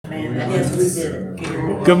Yes, we did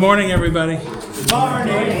it. Good morning, everybody.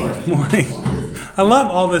 Morning. Morning. I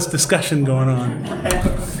love all this discussion going on.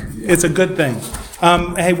 It's a good thing.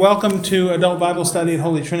 Hey, welcome to Adult Bible Study at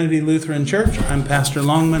Holy Trinity Lutheran Church. I'm Pastor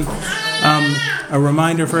Longman. A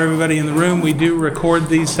reminder for everybody in the room, we do record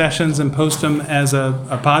these sessions and post them as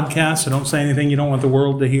a podcast, so don't say anything you don't want the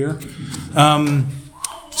world to hear.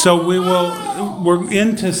 So we're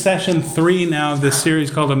into session 3 now of this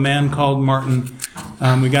series called A Man Called Martin.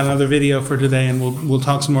 We got another video for today, and we'll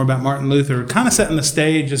talk some more about Martin Luther. Kind of setting the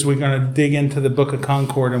stage as we're going to dig into the Book of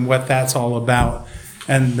Concord and what that's all about,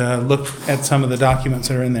 and look at some of the documents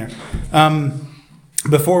that are in there.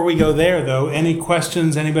 Before we go there, though, any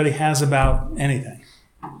questions anybody has about anything?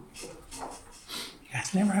 You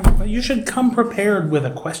guys never have a question? You should come prepared with a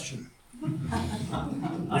question.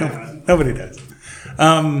 Nobody does.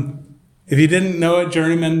 If you didn't know it,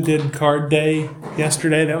 Journeyman did Card Day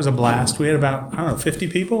yesterday. That was a blast. We had about, 50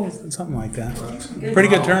 people, something like that. Pretty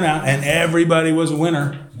good turnout, and everybody was a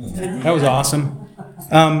winner. That was awesome.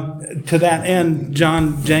 To that end,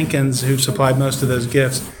 John Jenkins, who supplied most of those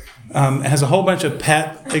gifts, has a whole bunch of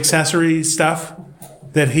pet accessory stuff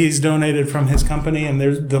that he's donated from his company, and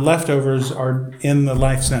the leftovers are in the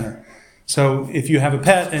Life Center. So if you have a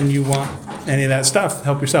pet and you want any of that stuff,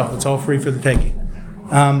 help yourself. It's all free for the taking.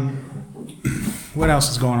 What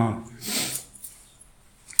else is going on?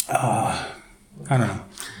 I don't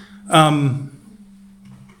know.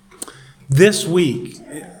 This week,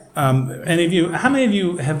 how many of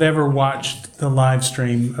you have ever watched the live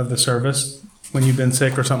stream of the service when you've been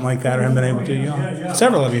sick or something like that, or haven't been able to? Yeah.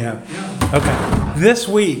 Several of you have. Yeah. Okay. This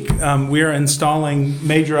week, we are installing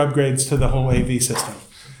major upgrades to the whole AV system.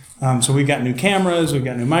 So we've got new cameras, we've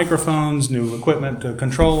got new microphones, new equipment to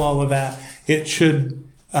control all of that. It should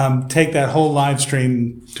take that whole live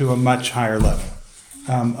stream to a much higher level.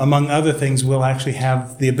 Among other things, we'll actually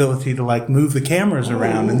have the ability to move the cameras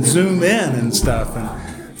around and zoom in and stuff, and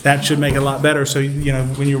that should make it a lot better. So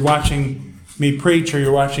when you're watching me preach or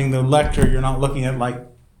you're watching the lecture, you're not looking at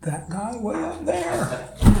that guy way up there.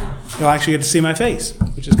 You'll actually get to see my face,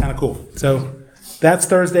 which is kind of cool. So that's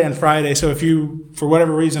Thursday and Friday. So if you, for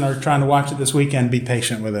whatever reason, are trying to watch it this weekend, be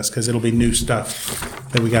patient with us because it'll be new stuff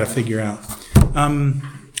that we got to figure out.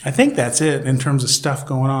 I think that's it in terms of stuff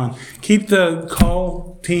going on. Keep the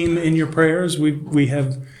call team in your prayers. We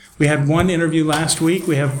had one interview last week.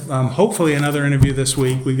 We have hopefully another interview this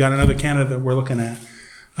week. We've got another candidate that we're looking at.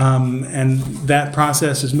 And that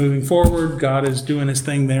process is moving forward. God is doing his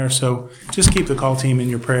thing there. So just keep the call team in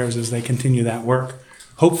your prayers as they continue that work.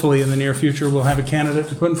 Hopefully in the near future, we'll have a candidate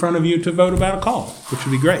to put in front of you to vote about a call, which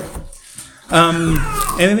would be great.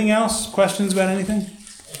 Anything else? Questions about anything?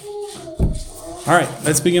 All right,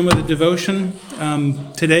 let's begin with a devotion.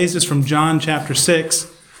 Today's is from John chapter 6,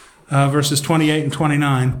 verses 28 and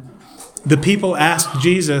 29. The people asked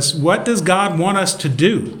Jesus, "What does God want us to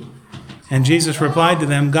do?" And Jesus replied to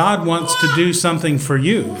them, "God wants to do something for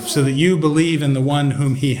you so that you believe in the one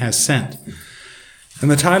whom he has sent." And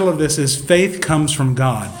the title of this is Faith Comes from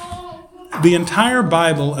God. The entire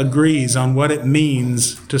Bible agrees on what it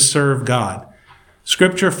means to serve God.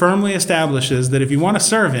 Scripture firmly establishes that if you want to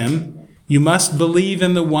serve him, you must believe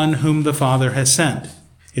in the one whom the Father has sent.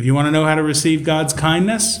 If you want to know how to receive God's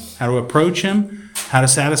kindness, how to approach him, how to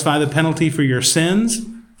satisfy the penalty for your sins,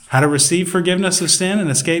 how to receive forgiveness of sin and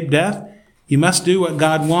escape death, you must do what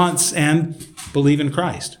God wants and believe in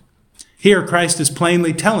Christ. Here, Christ is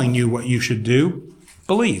plainly telling you what you should do.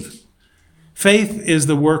 Believe. Faith is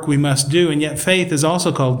the work we must do, and yet faith is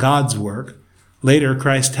also called God's work. Later,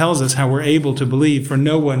 Christ tells us how we're able to believe, for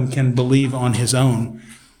no one can believe on his own.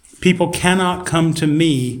 People cannot come to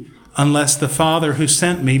me unless the Father who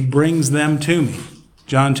sent me brings them to me.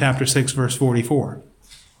 John chapter 6, verse 44.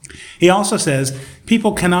 He also says,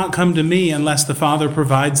 people cannot come to me unless the Father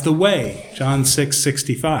provides the way. John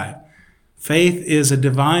 6:65. Faith is a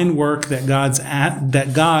divine work that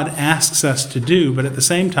God asks us to do, but at the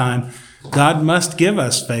same time, God must give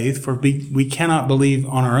us faith, for we cannot believe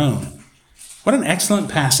on our own. What an excellent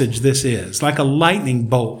passage this is, like a lightning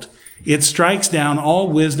bolt. It strikes down all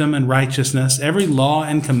wisdom and righteousness, every law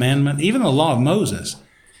and commandment, even the law of Moses.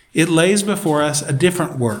 It lays before us a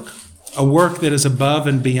different work, a work that is above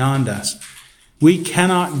and beyond us. We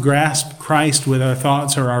cannot grasp Christ with our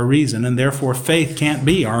thoughts or our reason, and therefore faith can't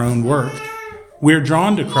be our own work. We're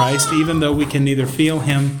drawn to Christ even though we can neither feel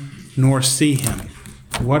him nor see him.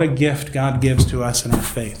 What a gift God gives to us in our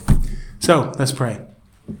faith. So, let's pray.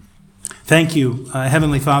 Thank you,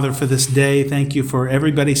 Heavenly Father, for this day. Thank you for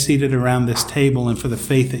everybody seated around this table and for the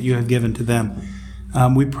faith that you have given to them.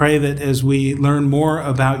 We pray that as we learn more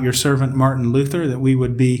about your servant Martin Luther, that we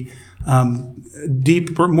would be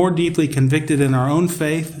more deeply convicted in our own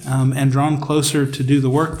faith, and drawn closer to do the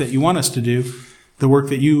work that you want us to do, the work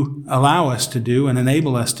that you allow us to do and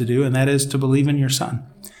enable us to do, and that is to believe in your Son.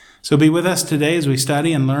 So be with us today as we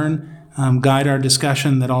study and learn, guide our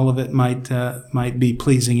discussion, that all of it might be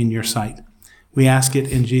pleasing in your sight. We ask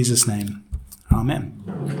it in Jesus' name. Amen.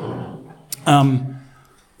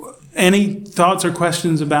 Any thoughts or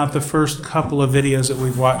questions about the first couple of videos that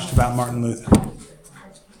we've watched about Martin Luther?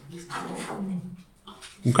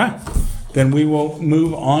 Okay. Then we will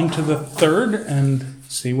move on to the third and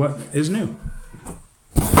see what is new.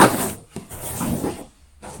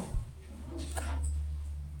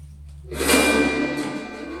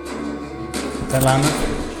 Is that loud enough?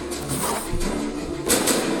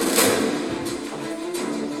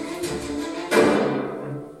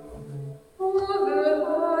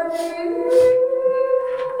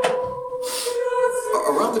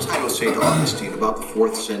 Around the time of St. Augustine, about the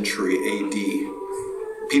 4th century AD,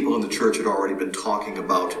 people in the church had already been talking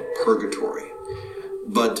about purgatory.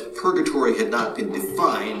 But purgatory had not been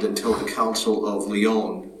defined until the Council of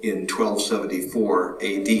Lyon in 1274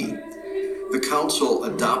 AD. The council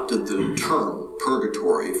adopted the term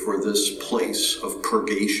purgatory for this place of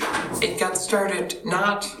purgation. It got started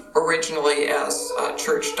not originally as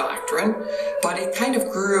church doctrine, but it kind of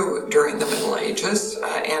grew during the Middle Ages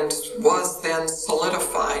and was then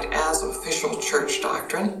solidified as official church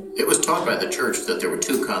doctrine. It was taught by the church that there were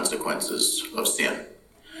two consequences of sin: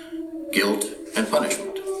 guilt and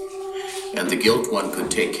punishment. And the guilt one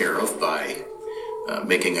could take care of by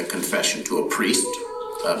making a confession to a priest.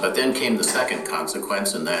 But then came the second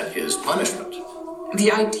consequence, and that is punishment.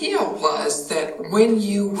 The idea was that when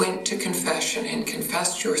you went to confession and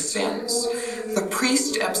confessed your sins, the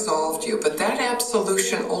priest absolved you, but that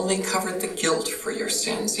absolution only covered the guilt for your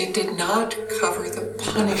sins. It did not cover the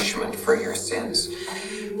punishment for your sins.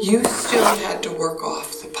 You still had to work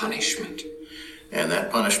off the punishment. And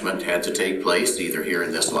that punishment had to take place either here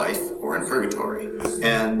in this life or in purgatory.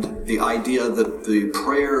 And the idea that the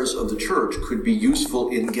prayers of the church could be useful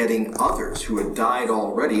in getting others who had died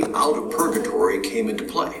already out of purgatory came into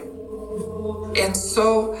play. And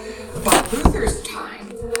so, by Luther's time,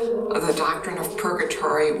 the doctrine of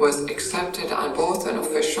purgatory was accepted on both an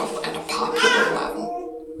official and a popular level.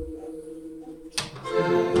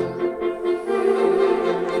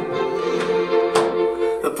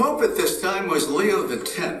 The Pope at this time was Leo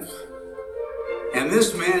X, and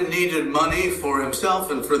this man needed money for himself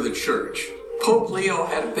and for the church. Pope Leo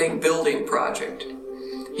had a big building project.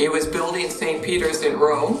 He was building St. Peter's in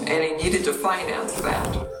Rome, and he needed to finance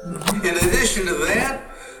that. In addition to that,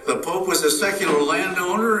 the Pope was a secular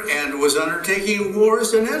landowner and was undertaking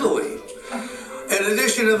wars in Italy. In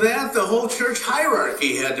addition to that, the whole church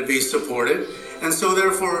hierarchy had to be supported, and so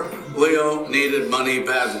therefore Leo needed money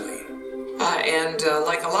badly.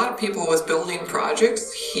 Like a lot of people with building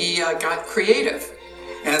projects, he got creative.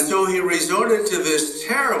 And so he resorted to this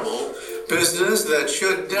terrible business that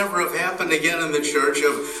should never have happened again in the church,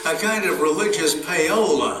 of a kind of religious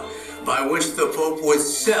payola, by which the Pope would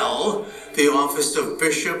sell the office of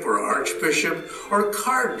bishop or archbishop or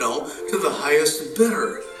cardinal to the highest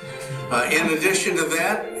bidder. In addition to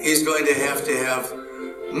that, he's going to have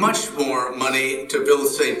much more money to build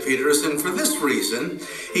St. Peter's, and for this reason,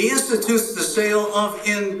 he institutes the sale of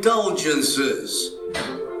indulgences.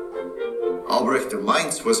 Albrecht of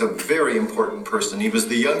Mainz was a very important person. He was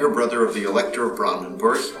the younger brother of the Elector of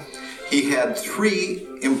Brandenburg. He had 3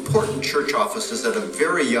 important church offices at a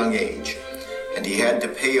very young age, and he had to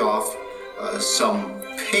pay off some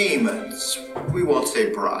payments. We won't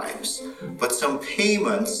say bribes, but some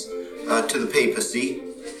payments to the papacy,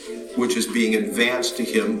 which is being advanced to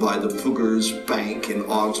him by the Fuggers Bank in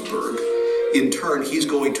Augsburg. In turn, he's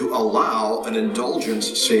going to allow an indulgence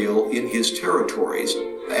sale in his territories.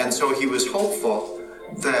 And so he was hopeful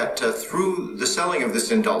that through the selling of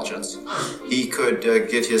this indulgence, he could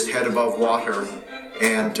get his head above water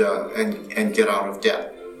and get out of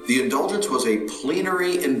debt. The indulgence was a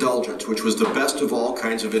plenary indulgence, which was the best of all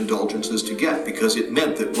kinds of indulgences to get, because it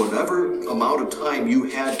meant that whatever amount of time you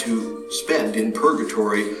had to spend in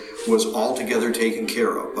purgatory was altogether taken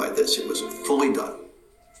care of by this. It was fully done.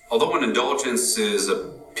 Although an indulgence is a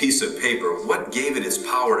piece of paper, what gave it its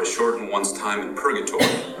power to shorten one's time in purgatory?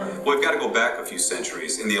 Well, we've got to go back a few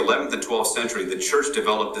centuries. In the 11th and 12th century, the church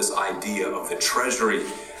developed this idea of the treasury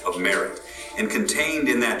of merit. And contained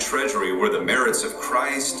in that treasury were the merits of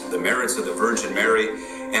Christ, the merits of the Virgin Mary,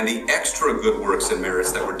 and the extra good works and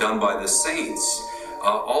merits that were done by the saints.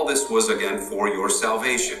 All this was, again, for your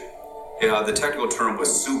salvation. The technical term was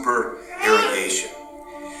supererogation.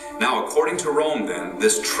 Now, according to Rome, then,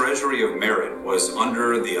 this treasury of merit was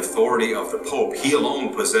under the authority of the Pope. He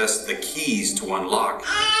alone possessed the keys to unlock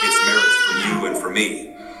its merits for you and for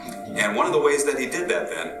me. And one of the ways that he did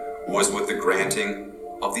that then was with the granting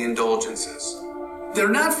of the indulgences. They're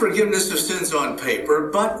not forgiveness of sins on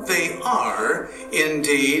paper, but they are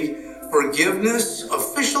indeed forgiveness,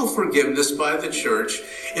 official forgiveness by the church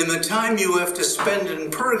in the time you have to spend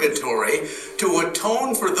in purgatory to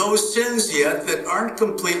atone for those sins yet that aren't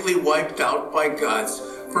completely wiped out by God's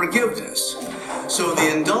forgiveness. So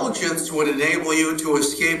the indulgence would enable you to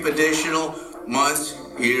escape additional months,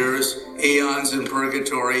 years, eons in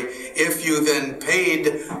purgatory if you then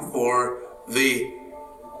paid for the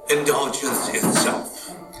indulgence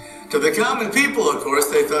itself. To the common people, of course,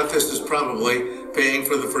 they thought this was probably paying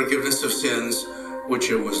for the forgiveness of sins, which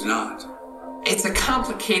it was not. It's a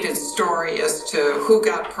complicated story as to who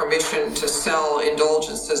got permission to sell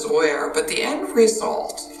indulgences where, but the end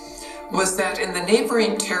result was that in the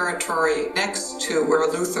neighboring territory next to where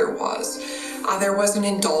Luther was, there was an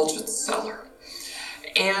indulgence seller.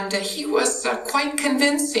 And he was quite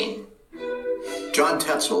convincing. John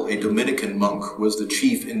Tetzel, a Dominican monk, was the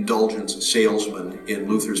chief indulgence salesman in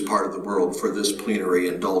Luther's part of the world for this plenary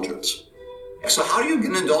indulgence. So how do you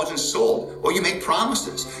get an indulgence sold? Well, you make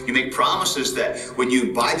promises. You make promises that when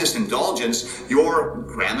you buy this indulgence, your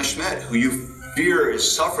Grandma Schmidt, who you fear is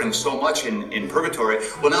suffering so much in purgatory,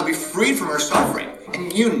 will now be freed from her suffering.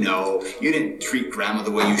 And you know, you didn't treat Grandma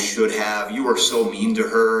the way you should have. You were so mean to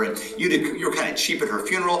her, and you were kind of cheap at her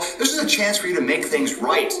funeral. This is a chance for you to make things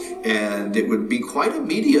right. And it would be quite a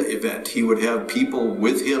media event. He would have people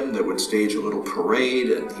with him that would stage a little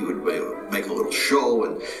parade, and he would make a little show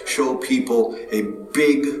and show people a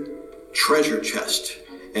big treasure chest.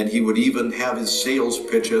 And he would even have his sales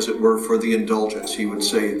pitch, as it were, for the indulgence. He would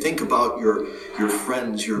say, think about your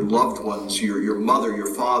friends, your loved ones, your mother,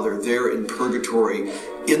 your father, there in purgatory,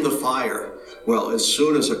 in the fire. Well, as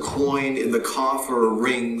soon as a coin in the coffer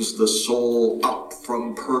rings, the soul up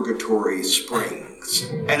from purgatory springs.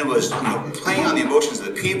 And it was, playing on the emotions of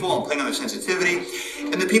the people and playing on their sensitivity.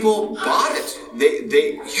 And the people bought it.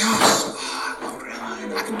 They yes, I love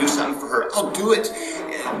Grandma, I can do something for her. I'll do it.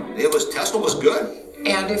 And Tesla was good.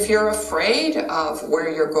 And if you're afraid of where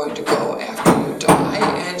you're going to go after you die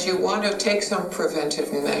and you want to take some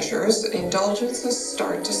preventive measures, indulgences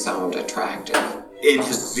start to sound attractive. In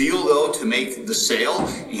his zeal, though, to make the sale,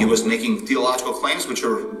 he was making theological claims which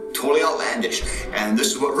are totally outlandish. And this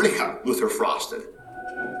is what really got Luther frosted.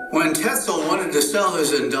 When Tetzel wanted to sell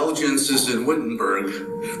his indulgences in Wittenberg,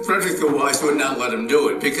 Frederick the Wise would not let him do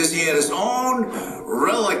it because he had his own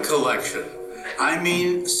relic collection.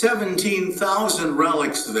 17,000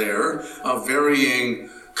 relics there of varying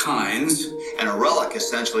kinds. And a relic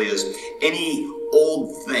essentially is any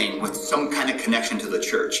old thing with some kind of connection to the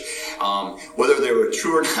church. Whether they were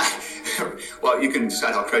true or not, well, you can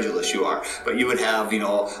decide how credulous you are, but you would have,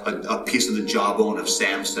 a piece of the jawbone of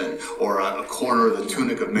Samson or a corner of the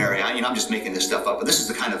tunic of Mary. I'm just making this stuff up, but this is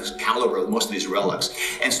the kind of caliber of most of these relics.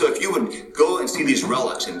 And so if you would go and see these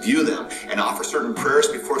relics and view them and offer certain prayers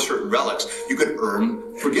before certain relics, you could earn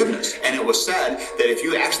forgiveness. And it was said that if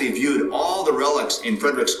you actually viewed all the relics in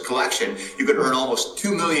Frederick's collection, you could earn almost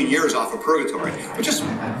 2 million years off of purgatory, which is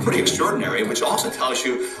pretty extraordinary, which also tells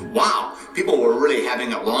you, wow, people were really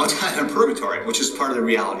having a long time in purgatory, which is part of the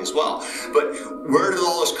reality as well. But where did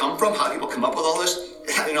all this come from? How do people come up with all this?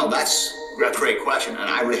 That's a great question, and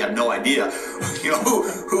I really have no idea,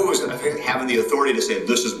 who was having the authority to say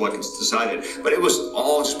this is what gets decided. But it was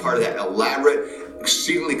all just part of that elaborate,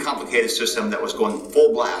 exceedingly complicated system that was going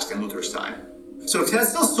full blast in Luther's time. So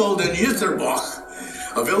Tetzel sold in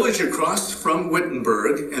Jüterbach, a village across from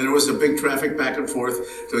Wittenberg, and there was a big traffic back and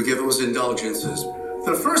forth to get those indulgences.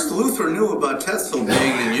 The first Luther knew about Tetzel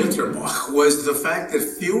being in Jüterbach was the fact that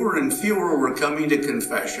fewer and fewer were coming to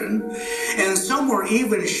confession, and some were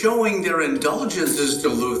even showing their indulgences to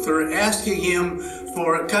Luther, asking him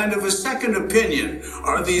for kind of a second opinion.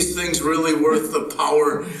 Are these things really worth the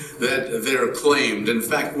power that they're claimed? In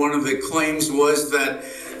fact, one of the claims was that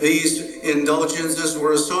these indulgences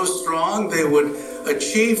were so strong they would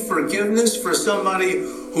achieve forgiveness for somebody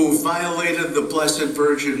who violated the Blessed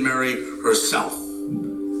Virgin Mary herself.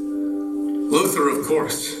 Luther, of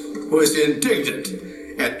course, was indignant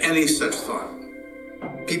at any such thought.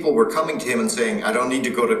 People were coming to him and saying, I don't need to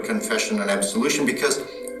go to confession and absolution because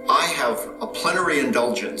I have a plenary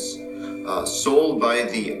indulgence sold by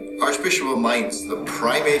the Archbishop of Mainz, the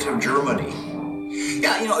Primate of Germany.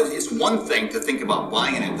 Yeah, it's one thing to think about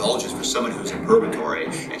buying an indulgence for someone who's in purgatory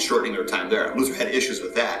and shortening their time there. Luther had issues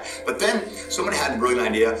with that. But then someone had the brilliant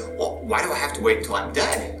idea, well, why do I have to wait until I'm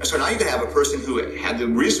dead? And so now you could have a person who had the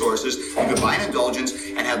resources, who could buy an indulgence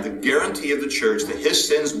and have the guarantee of the church that his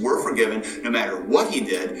sins were forgiven no matter what he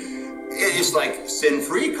did. It's like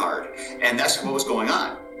sin-free card. And that's what was going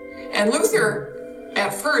on. And Luther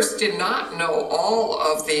at first did not know all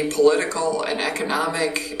of the political and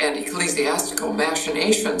economic and ecclesiastical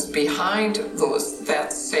machinations behind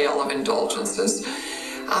that sale of indulgences,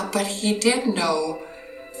 but he did know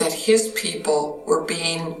that his people were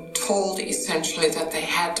being told essentially that they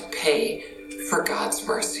had to pay for God's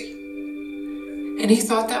mercy. And he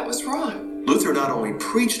thought that was wrong. Luther not only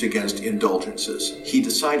preached against indulgences, he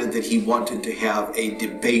decided that he wanted to have a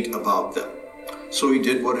debate about them. So he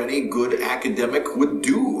did what any good academic would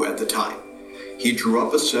do at the time. He drew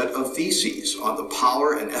up a set of theses on the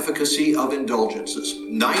power and efficacy of indulgences,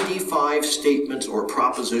 95 statements or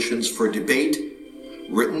propositions for debate,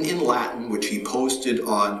 written in Latin, which he posted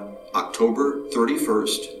on October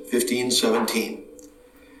 31st, 1517.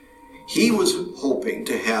 He was hoping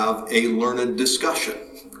to have a learned discussion.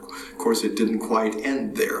 Of course, it didn't quite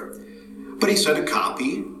end there. But he sent a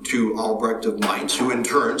copy to Albrecht of Mainz, who in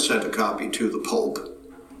turn sent a copy to the Pope.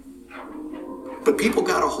 But people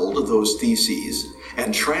got a hold of those theses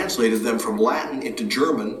and translated them from Latin into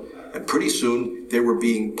German, and pretty soon they were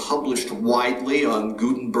being published widely on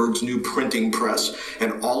Gutenberg's new printing press,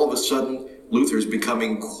 and all of a sudden Luther's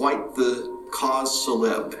becoming quite the cause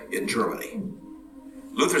célèbre in Germany.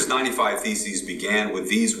 Luther's 95 Theses began with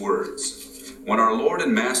these words. When our Lord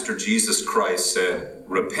and Master Jesus Christ said,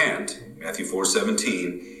 "Repent," Matthew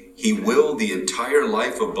 4:17, he willed the entire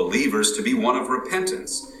life of believers to be one of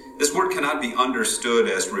repentance. This word cannot be understood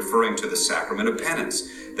as referring to the sacrament of penance,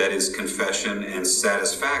 that is, confession and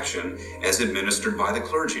satisfaction as administered by the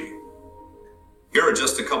clergy. Here are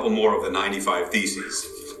just a couple more of the 95 Theses.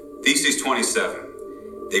 Thesis 27.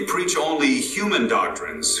 They preach only human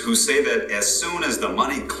doctrines who say that as soon as the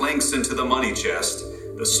money clinks into the money chest,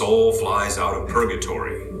 the soul flies out of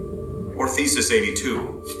purgatory. Or Thesis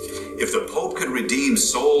 82. If the Pope could redeem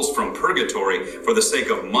souls from purgatory for the sake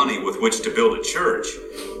of money with which to build a church,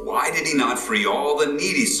 why did he not free all the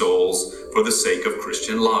needy souls for the sake of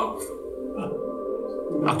Christian love?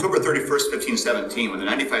 October 31st, 1517, when the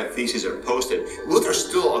 95 Theses are posted, Luther's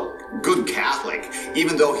still a good Catholic.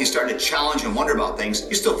 Even though he's starting to challenge and wonder about things,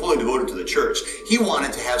 he's still fully devoted to the church. He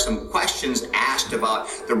wanted to have some questions asked about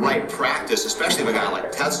the right practice, especially of a guy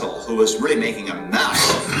like Tetzel, who was really making a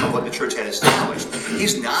mess of what the church had established.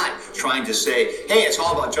 He's not trying to say, hey, it's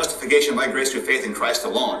all about justification by grace through faith in Christ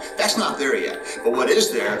alone. That's not there yet. But what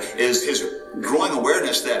is there is his growing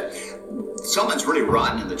awareness that someone's really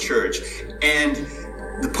rotten in the church, and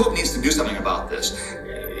the Pope needs to do something about this.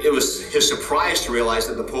 It was his surprise to realize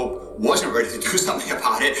that the Pope wasn't ready to do something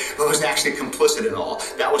about it, but was actually complicit in all.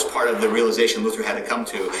 That was part of the realization Luther had to come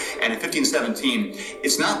to. And in 1517,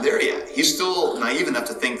 it's not there yet. He's still naive enough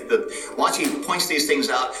to think that once he points these things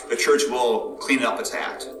out, the church will clean up its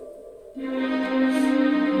act.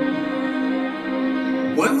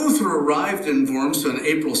 When Luther arrived in Worms on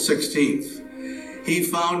April 16th, he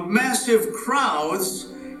found massive crowds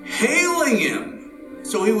hailing him.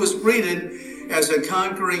 So he was greeted as a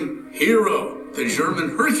conquering hero, the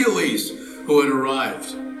German Hercules who had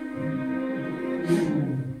arrived.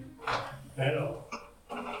 I know.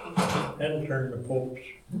 That'll turn the popes.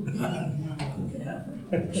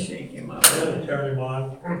 Shake him up. That'll turn him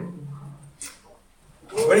on.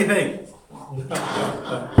 What do you think?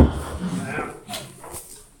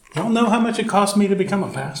 Y'all know how much it cost me to become a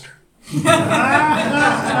pastor?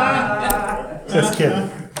 Just kidding.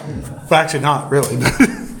 Well, actually not really,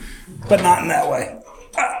 but not in that way.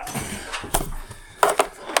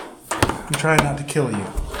 I'm trying not to kill you.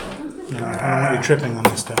 I don't want you tripping on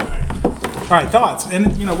this stuff. All right, thoughts. And,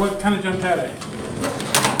 what kind of jumped out at you?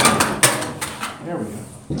 There we go.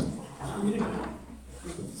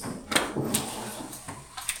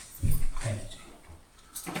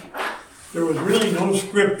 There was really no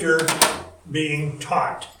scripture being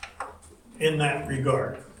taught in that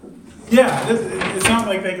regard. Yeah, it's not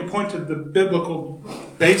like they could point to the biblical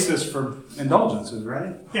basis for indulgences,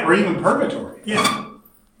 right? Yeah. Or even purgatory. Yeah.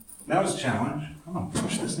 That was a challenge. I'm going to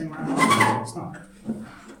push this thing around. It's not good.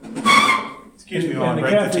 Excuse me while I And the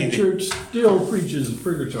break the Catholic TV. Church still preaches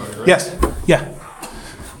purgatory, right? Yes. Yeah.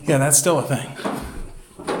 Yeah, that's still a thing.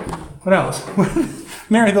 What else?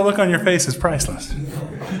 Mary, the look on your face is priceless.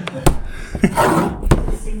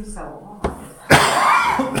 It seems so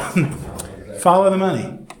long. Follow the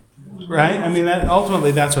money, right? I mean,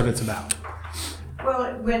 ultimately, that's what it's about.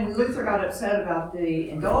 Well, when Luther got upset about the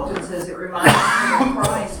indulgences, it reminded him of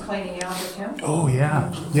Christ cleaning out the temple. Oh,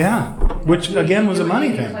 yeah. Yeah. Which, again, was a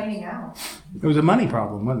money thing. Cleaning out. It was a money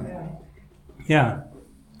problem, wasn't it? Yeah.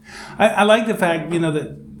 I like the fact,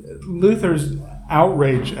 that Luther's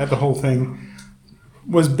outrage at the whole thing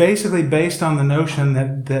was basically based on the notion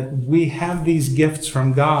that we have these gifts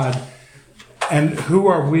from God, and who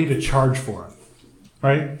are we to charge for it,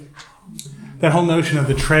 right? That whole notion of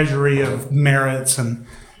the treasury of merits and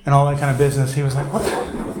all that kind of business. He was like, what?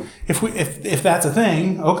 If that's a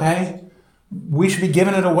thing, okay, we should be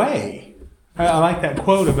giving it away. I like that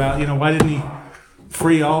quote about, why didn't he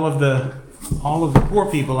free all of the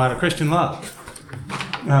poor people out of Christian love?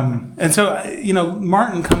 And so,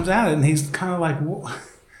 Martin comes at it and he's kind of like,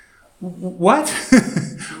 what?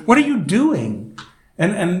 What are you doing?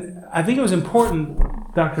 And I think it was important,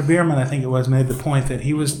 Dr. Bierman, I think it was, made the point that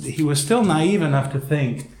he was still naive enough to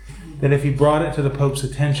think that if he brought it to the Pope's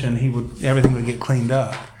attention, everything would get cleaned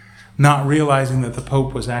up, not realizing that the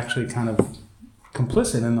Pope was actually kind of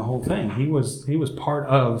complicit in the whole thing. He was part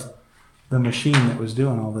of the machine that was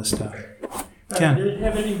doing all this stuff. Did it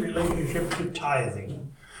have any relationship to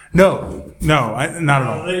tithing? No, not at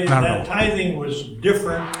all. That tithing was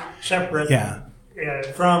different, separate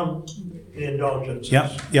from the indulgences.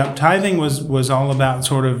 Yep. Tithing was all about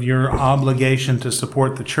sort of your obligation to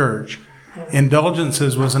support the church.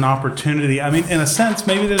 Indulgences was an opportunity. I mean, in a sense,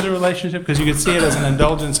 maybe there's a relationship because you could see it as an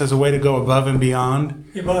indulgence as a way to go above and beyond.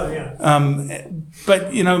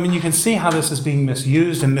 But, you can see how this is being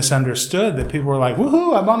misused and misunderstood, that people were like,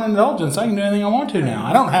 woohoo, I'm on an indulgence. I can do anything I want to now.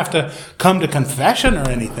 I don't have to come to confession or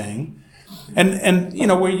anything. And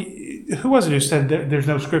who was it who said there's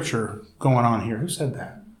no scripture going on here? Who said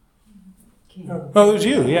that? Oh, it was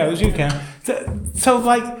you. Yeah, it was you, Ken. So,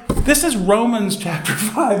 this is Romans chapter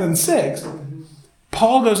 5 and 6.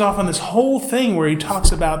 Paul goes off on this whole thing where he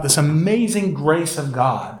talks about this amazing grace of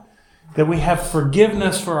God, that we have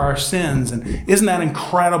forgiveness for our sins, and isn't that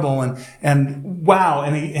incredible? And wow!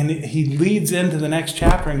 And he leads into the next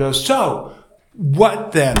chapter and goes, so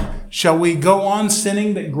what then? Shall we go on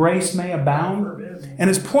sinning that grace may abound? And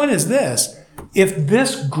his point is this: if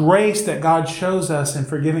this grace that God shows us in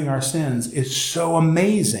forgiving our sins is so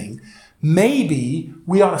amazing, maybe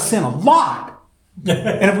we ought to sin a lot.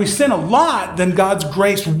 And if we sin a lot, then God's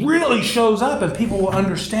grace really shows up and people will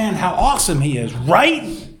understand how awesome he is, right?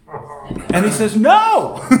 And he says,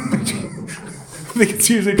 no! I think it's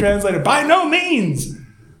usually translated, by no means!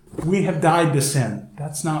 We have died to sin.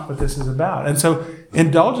 That's not what this is about. And so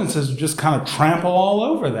indulgences just kind of trample all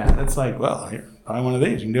over that. It's like, well, here, buy one of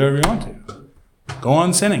these. You can do whatever you want to. Go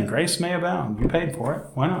on sinning. Grace may abound. You paid for it.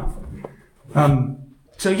 Why not?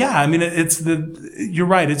 So yeah, I mean, you're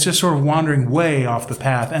right. It's just sort of wandering way off the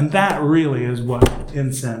path. And that really is what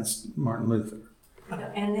incensed Martin Luther.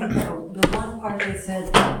 And then the one part that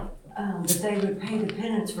said that they would pay the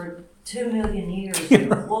penance for 2 million years.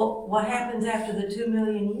 Well, what happens after the 2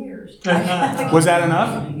 million years? Was that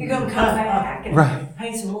enough? You're going to come back and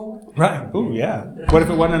pay some more? Right. Oh, yeah. What if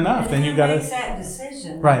it wasn't enough? Then you got to... makes that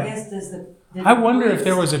decision. Right. I guess I wonder if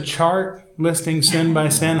there was a chart listing sin by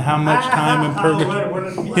sin, how much time in purgatory.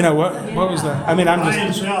 What was that? I mean, I'm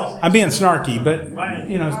being snarky,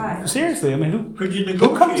 but seriously, I mean,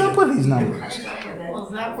 who comes up with these numbers?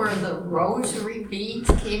 Was that where the rosary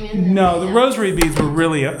beads came in? No, the rosary beads were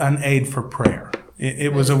really an aid for prayer.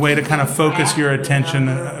 It was a way to kind of focus your attention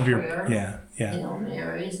of your Hail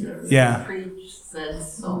Marys, yeah. Preach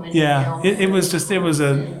says so many. Yeah, it was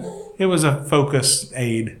a focus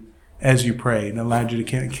aid as you prayed. It allowed you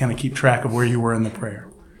to kind of keep track of where you were in the prayer.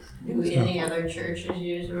 Do any other churches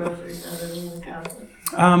use rosaries other than the Catholic?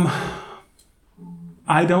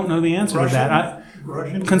 I don't know the answer to that.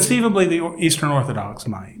 Conceivably, the Eastern Orthodox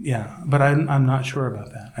might, but I'm not sure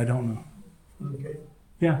about that. I don't know. Okay.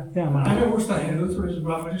 Yeah. I never studied Lutheranism,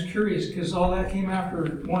 but I'm just curious because all that came after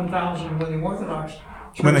 1000 when the Orthodox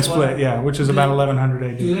Church when they split, which is about 1100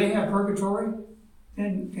 AD. Do they have purgatory?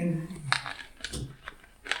 And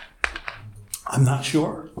I'm not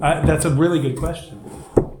sure. That's a really good question.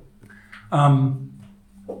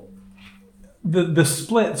 The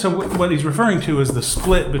split, so what he's referring to is the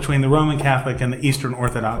split between the Roman Catholic and the Eastern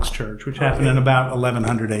Orthodox Church, which happened in about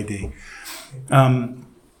 1100 AD.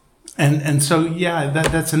 And so,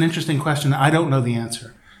 that's an interesting question. I don't know the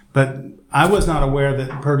answer. But I was not aware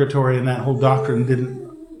that purgatory and that whole doctrine didn't,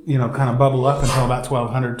 kind of bubble up until about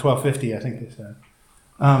 1200, 1250, I think they said.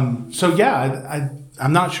 I'm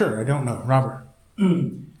not sure. I don't know. Robert,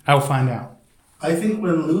 I will find out. I think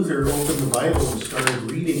when Luther opened the Bible and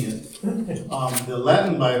started reading it, the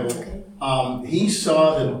Latin Bible, he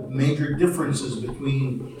saw the major differences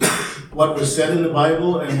between what was said in the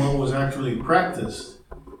Bible and what was actually practiced.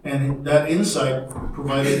 And that insight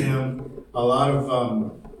provided him a lot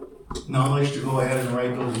of knowledge to go ahead and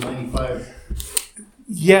write those 95.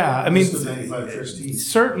 Yeah, I mean, 95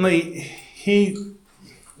 trustees. Certainly he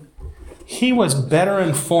was better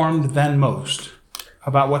informed than most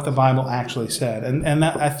about what the Bible actually said, and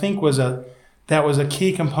that I think was a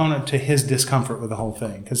key component to his discomfort with the whole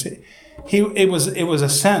thing, because it was a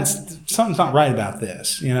sense something's not right about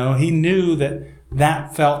this. You know, he knew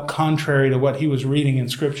that felt contrary to what he was reading in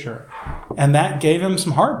Scripture, and that gave him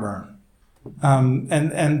some heartburn.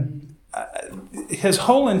 His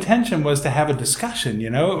whole intention was to have a discussion. You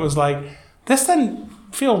know, it was like, this doesn't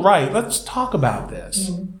feel right. Let's talk about this.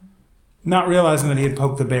 Mm-hmm. Not realizing that he had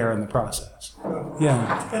poked the bear in the process.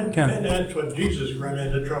 Yeah. And that's what Jesus ran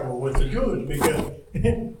into trouble with the Jews, because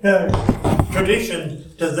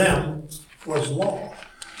tradition to them was law.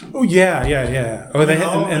 Oh, yeah. Oh, they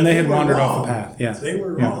had wandered off the path. Yeah. They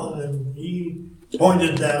were wrong, and he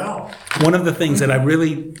pointed that out. One of the things that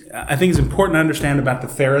I think is important to understand about the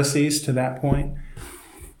Pharisees to that point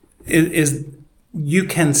is you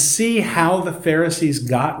can see how the Pharisees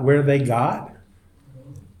got where they got.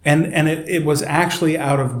 And it was actually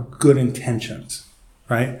out of good intentions,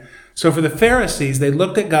 right? So for the Pharisees, they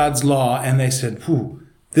looked at God's law and they said,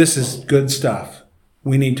 this is good stuff.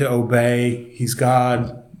 We need to obey. He's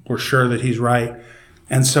God. We're sure that he's right.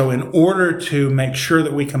 And so in order to make sure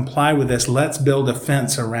that we comply with this, let's build a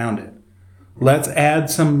fence around it. Let's add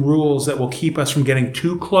some rules that will keep us from getting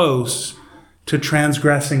too close to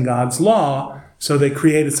transgressing God's law. So they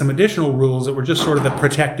created some additional rules that were just sort of the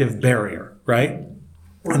protective barrier, right?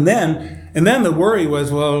 And then the worry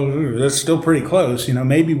was, well, that's still pretty close. You know,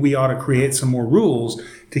 maybe we ought to create some more rules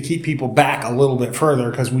to keep people back a little bit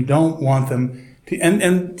further, because we don't want them to,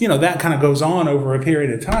 and you know, that kind of goes on over a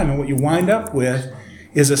period of time. And what you wind up with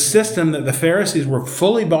is a system that the Pharisees were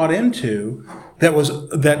fully bought into,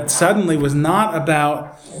 that suddenly was not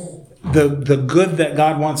about the good that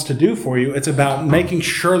God wants to do for you. It's about making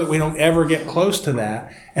sure that we don't ever get close to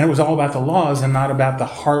that. And it was all about the laws and not about the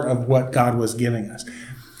heart of what God was giving us.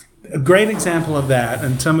 A great example of that,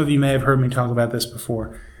 and some of you may have heard me talk about this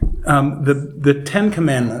before, the Ten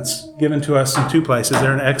Commandments given to us in two places.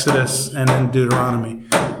 They're in Exodus and in Deuteronomy.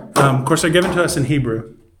 Of course, they're given to us in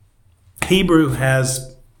Hebrew. Hebrew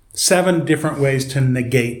has 7 different ways to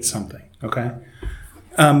negate something, okay?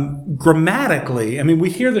 Grammatically, I mean, we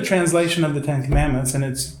hear the translation of the Ten Commandments, and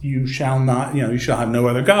it's, you shall have no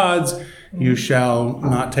other gods, you shall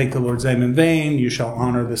not take the Lord's name in vain, you shall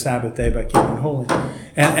honor the Sabbath day by keeping it holy.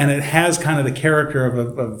 And it has kind of the character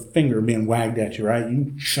of a finger being wagged at you, right?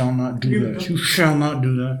 You shall not do this, you shall not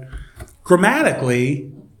do that.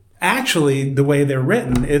 Grammatically, actually, the way they're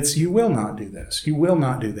written, it's you will not do this, you will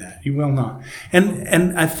not do that, you will not.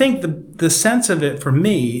 And I think the sense of it for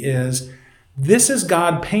me is, this is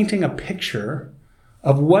God painting a picture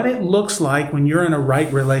of what it looks like when you're in a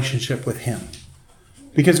right relationship with him.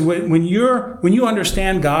 Because when you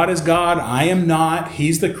understand God is God, I am not,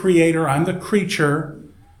 he's the creator, I'm the creature,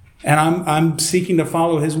 and I'm seeking to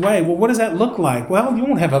follow his way. Well, what does that look like? Well, you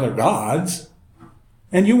won't have other gods,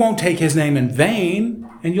 and you won't take his name in vain,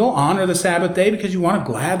 and you'll honor the Sabbath day because you want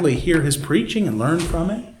to gladly hear his preaching and learn from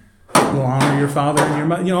it. You'll honor your father and your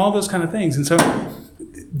mother, all those kind of things. And so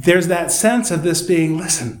there's that sense of this being,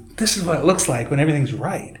 listen, this is what it looks like when everything's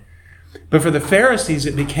right. But for the Pharisees,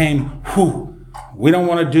 it became, we don't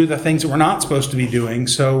want to do the things that we're not supposed to be doing,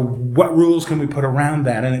 so what rules can we put around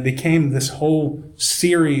that? And it became this whole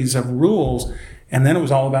series of rules, and then it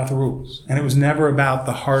was all about the rules. And it was never about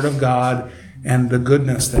the heart of God and the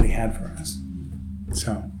goodness that he had for us.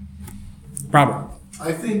 So, Robert.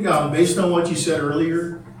 I think based on what you said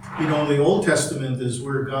earlier, the Old Testament is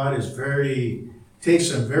where God is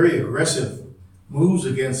takes some very aggressive moves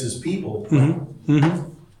against his people. Mm-hmm.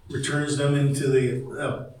 Mm-hmm. Returns them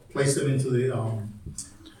into place them into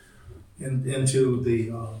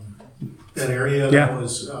that area that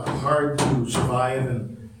was hard to survive,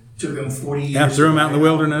 and took them 40 years. Yeah, threw them out in the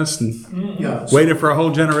wilderness and waited for a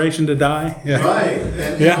whole generation to die. Yeah. Right,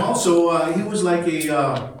 and also he was like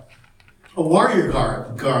a warrior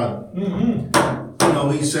guard.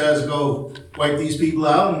 Mm-hmm. He says, "Go wipe these people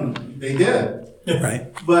out," and they did.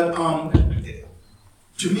 Right. But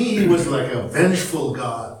to me, he was like a vengeful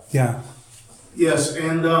God. Yeah. Yes,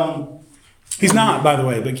 and He's not, by the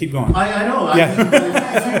way, but keep going. I know. Yeah. I mean,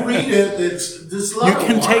 if you read it, it's this You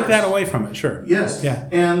can take that away from it, sure. Yes. Yeah.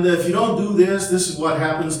 And if you don't do this, this is what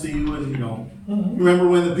happens to you. And remember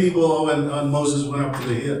when the people when Moses went up to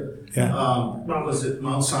the hill? Yeah. What was it,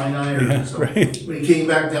 Mount Sinai or Yeah, something? right. When he came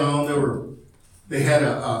back down, they had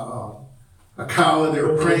a cow and they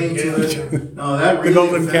were praying to it. No, that really The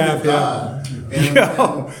golden offended calf,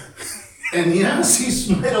 God. And yes, he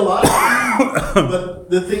smite a lot. But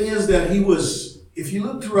the thing is that he was, if you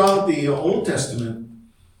look throughout the Old Testament,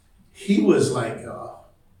 he was like,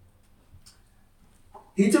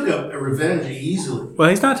 he took a revenge easily. Well,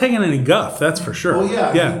 he's not taking any guff, that's for sure. Oh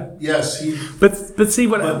yeah, Yeah. yes. But see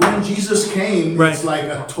what. But when Jesus came, Right. it's like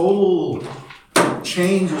a total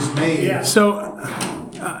change was made. So,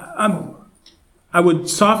 I would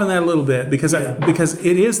soften that a little bit because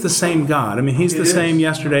it is the same God. I mean, He's the same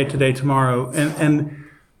yesterday, today, tomorrow, and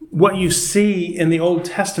what you see in the Old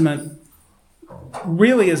Testament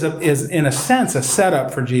really is in a sense a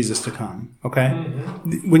setup for Jesus to come. Okay,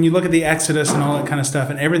 when you look at the Exodus and all that kind of stuff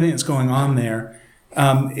and everything that's going on there,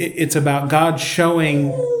 it's about God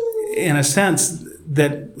showing, in a sense,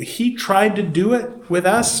 that He tried to do it with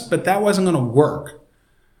us, but that wasn't going to work.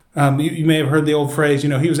 You may have heard the old phrase, He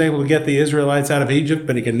was able to get the Israelites out of Egypt,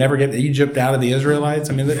 but He could never get Egypt out of the Israelites.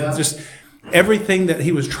 I mean, just everything that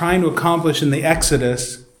He was trying to accomplish in the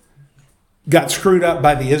Exodus got screwed up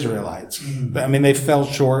by the Israelites. I mean, they fell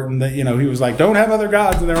short, and He was like, "Don't have other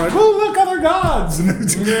gods," and they were like, "Oh, look, other gods,"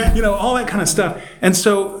 and all that kind of stuff. And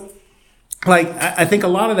so, I think a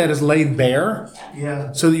lot of that is laid bare.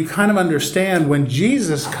 Yeah. So that you kind of understand when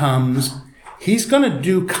Jesus comes, He's going to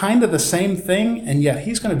do kind of the same thing, and yet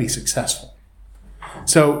He's going to be successful.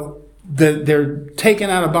 So they're taken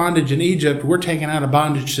out of bondage in Egypt. We're taken out of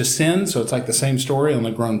bondage to sin. So it's like the same story,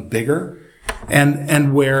 only grown bigger.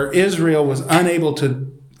 And where Israel was unable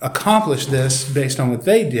to accomplish this based on what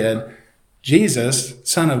they did, Jesus,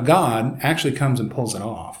 Son of God, actually comes and pulls it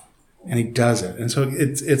off. And He does it. And so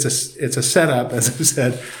it's a setup, as I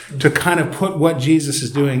said, to kind of put what Jesus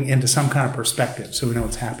is doing into some kind of perspective so we know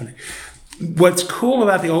what's happening. What's cool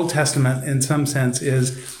about the Old Testament, in some sense,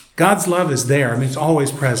 is God's love is there. I mean, it's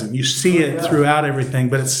always present. You see it throughout everything,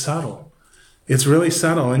 but it's subtle. It's really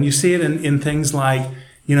subtle. And you see it in things like,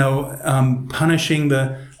 punishing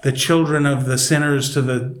the children of the sinners to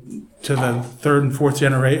the third and fourth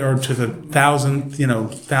generation, or to the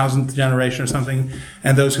thousandth generation or something,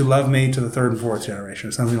 and those who love me to the third and fourth generation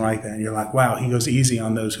or something like that. And you're like, wow, He goes easy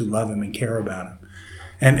on those who love Him and care about Him.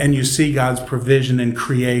 And you see God's provision in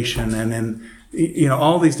creation and in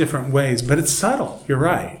all these different ways, but it's subtle. You're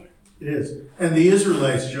right. It is. And the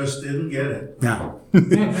Israelites just didn't get it. No.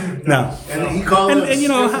 No. And He called them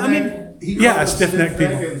stiff-necked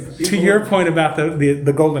people. To your point about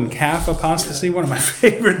the golden calf apostasy, one of my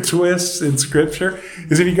favorite twists in Scripture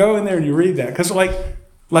is if you go in there and you read that, because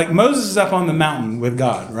like Moses is up on the mountain with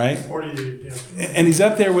God, right? 40 days, yeah. And he's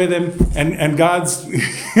up there with Him, and God's,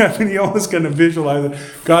 you almost kind of visualize it.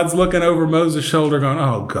 God's looking over Moses' shoulder going,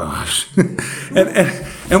 oh gosh.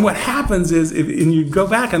 and what happens is, and you go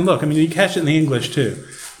back and look, I mean, you catch it in the English too.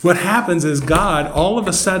 What happens is God, all of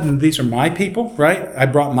a sudden, these are my people, right? I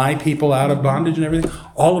brought my people out of bondage and everything.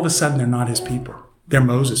 All of a sudden, they're not His people. They're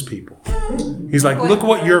Moses' people. He's like, look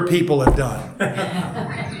what your people have done.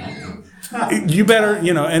 You better,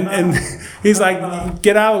 and He's like,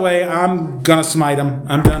 get out of the way. I'm going to smite them.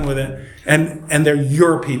 I'm done with it. And they're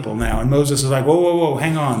your people now. And Moses is like, whoa,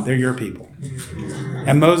 hang on. They're your people.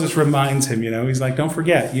 And Moses reminds him, he's like, don't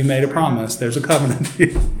forget, you made a promise. There's a covenant.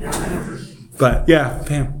 But yeah,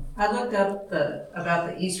 Pam. I looked up about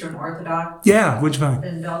the Eastern Orthodox. Yeah, which one?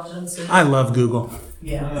 Indulgences. I love Google.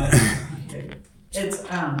 Yeah. It's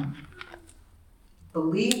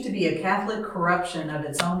believed to be a Catholic corruption of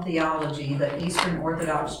its own theology. The Eastern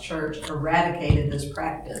Orthodox Church eradicated this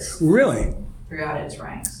practice. Really? Throughout its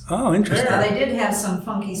ranks. Oh, interesting. Now, they did have some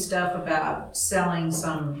funky stuff about selling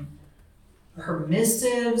some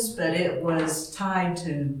permissives, but it was tied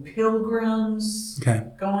to pilgrims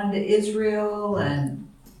going to Israel, and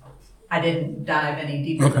I didn't dive any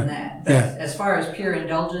deeper than that. But as far as pure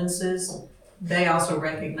indulgences, they also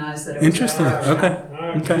recognized that it was interesting.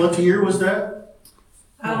 Okay. What year was that?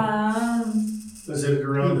 Was it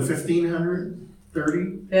around the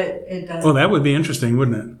 1530? It does. Well, that would be interesting,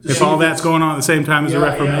 wouldn't it? If all that's going on at the same time as the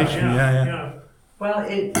Reformation. Yeah. Well,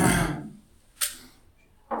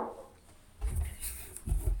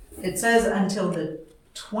 it says until the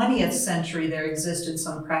 20th century, there existed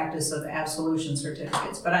some practice of absolution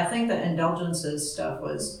certificates, but I think the indulgences stuff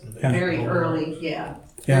was very early,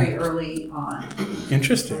 very early on.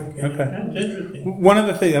 Interesting. Okay. That's interesting. One of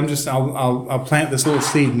the things I'll plant this little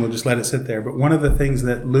seed and we'll just let it sit there. But one of the things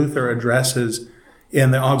that Luther addresses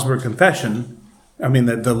in the Augsburg Confession,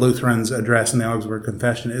 that the Lutherans address in the Augsburg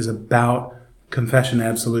Confession, is about confession and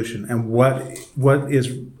absolution and what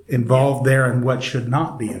is involved there and what should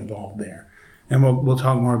not be involved there. And we'll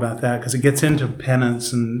talk more about that because it gets into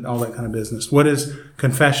penance and all that kind of business. What is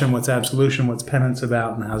confession? What's absolution? What's penance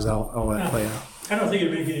about? And how's all that play out? I don't think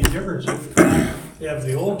it'd make any difference if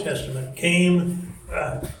the Old Testament came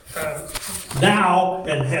now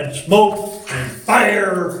and had smoke and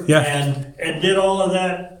fire and did all of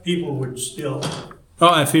that. People would still. Oh,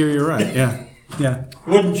 I fear you're right. Yeah.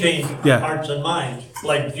 Wouldn't change hearts and minds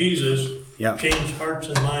like Jesus changed hearts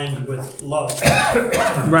and minds with love.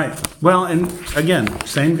 Right. Well, and again,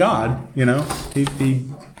 same God,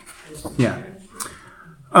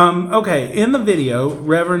 Okay, in the video,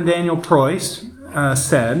 Reverend Daniel Preuss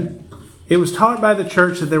said, it was taught by the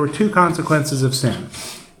church that there were two consequences of sin,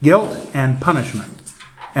 guilt and punishment.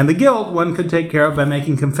 And the guilt one could take care of by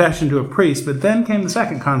making confession to a priest, but then came the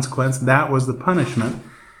second consequence, that was the punishment.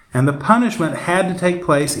 And the punishment had to take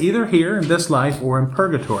place either here in this life or in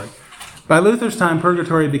purgatory. By Luther's time,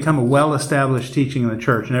 purgatory had become a well-established teaching in the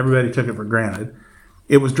church, and everybody took it for granted.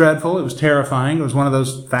 It was dreadful, it was terrifying, it was one of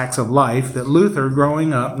those facts of life that Luther,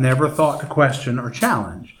 growing up, never thought to question or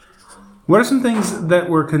challenge. What are some things that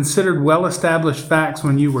were considered well-established facts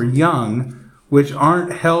when you were young, which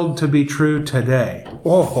aren't held to be true today?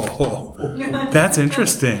 Oh, that's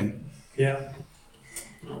interesting. Yeah.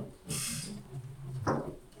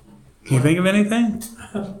 Can you think of anything?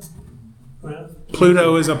 Well,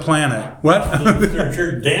 Pluto is a planet. What?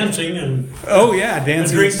 They're dancing and dancing, and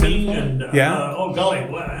drinking and yeah. Golly,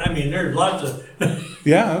 there's lots of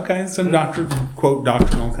yeah. Okay, some quote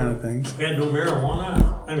doctrinal kind of things. and no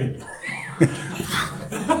marijuana.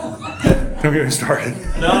 Don't get me started.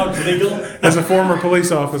 No, it's legal. As a former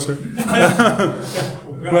police officer.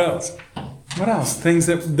 What else? Things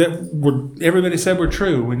that were everybody said were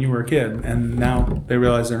true when you were a kid, and now they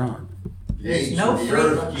realize they're not. The age of the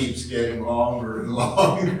earth keeps getting longer and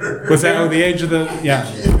longer. What's that? Oh, the age of the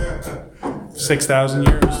 6,000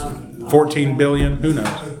 years, 14 billion. Who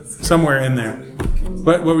knows? Somewhere in there.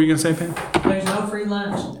 What were you gonna say, Pam? There's no free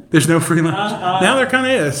lunch. There's no free lunch. Now there kind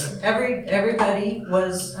of is. Everybody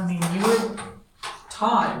was. You were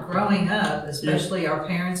taught growing up, especially our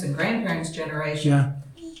parents' and grandparents' generation. Yeah.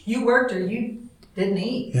 You worked or you didn't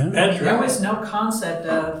eat. Yeah. There was no concept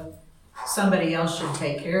of somebody else should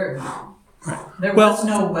take care of you. There was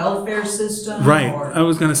no welfare system. Right. I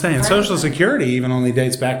was going to say, and Social Security even only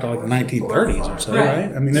dates back to like the 1930s or so, right?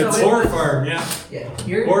 It's Board Farm,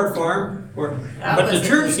 Board Farm. But the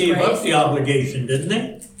church gave up the obligation, didn't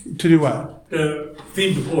they? To do what? To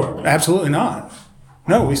feed the poor. Absolutely not.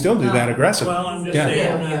 No, we still do that aggressively. Well, I'm just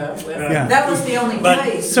saying. That was the only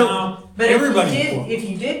place. But everybody if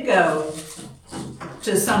you did go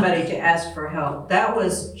to somebody to ask for help, that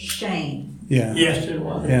was shame. Yeah. Yes, it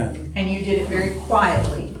was. Yeah. And you did it very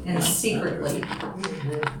quietly and secretly.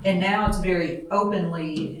 And now it's very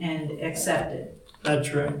openly and accepted.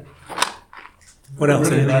 That's right. What else?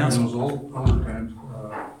 Really, Anything back else? in those older times,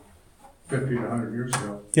 50 to 100 years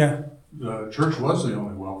ago. Yeah. The church was the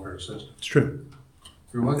only welfare system. It's true.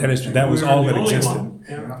 That is true. That was all that existed.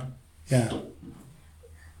 Yeah.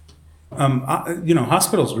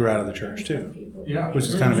 Hospitals grew out of the church too. Yeah. Which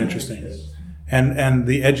is kind of interesting. And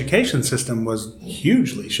the education system was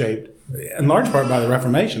hugely shaped, in large part by the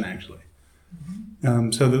Reformation, actually.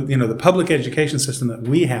 So the public education system that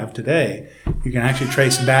we have today, you can actually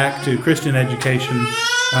trace back to Christian education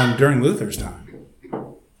during Luther's time.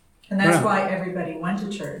 And that's why everybody went to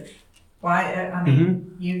church. Why?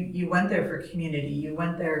 You went there for community. You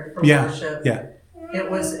went there for worship. Yeah. It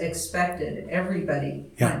was expected. Everybody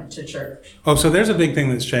went to church. Oh, so there's a big thing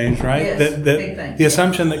that's changed, right? Yes, big thing. The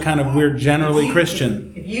assumption that kind of we're generally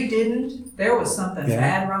Christian. If you didn't, there was something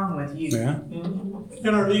bad wrong with you. Yeah.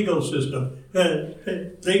 In our legal system,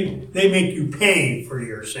 they make you pay for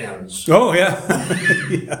your sins. Oh, yeah.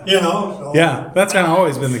 So that's kind of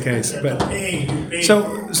always been the case. But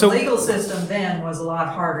the legal system then was a lot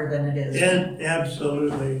harder than it is now.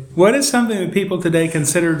 Absolutely. What is something that people today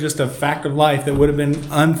consider just a fact of life that would have been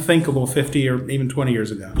unthinkable 50 or even 20 years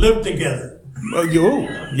ago? Live together. For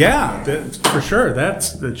sure.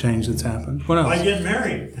 That's the change that's happened. What else? Why get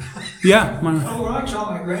married? Yeah. When I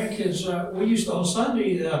taught my grandkids, we used to, on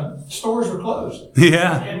Sunday, stores were closed.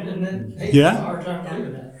 Yeah. And then they had a hard time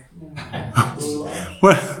believing that.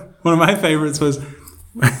 One of my favorites was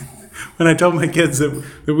when I told my kids that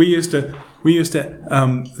we used to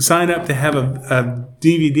sign up to have a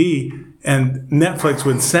DVD, and Netflix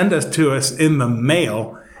would send us to us in the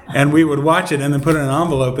mail, and we would watch it and then put it in an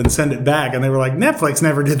envelope and send it back. And they were like, Netflix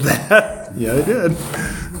never did that. Yeah, they did.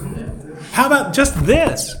 How about just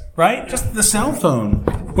this, right? Just the cell phone.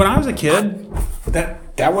 When I was a kid,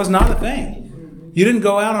 that was not a thing. You didn't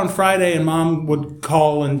go out on Friday and Mom would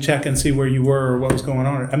call and check and see where you were or what was going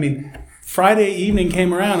on. I mean, Friday evening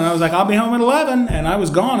came around and I was like, I'll be home at 11, and I was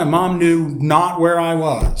gone, and Mom knew not where I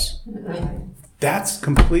was. That's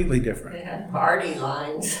completely different. They had party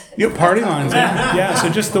lines. Yeah, party lines. Yeah, so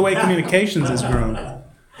just the way communications has grown.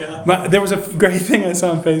 But there was a great thing I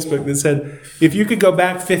saw on Facebook that said, if you could go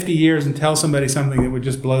back 50 years and tell somebody something that would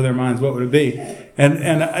just blow their minds, what would it be?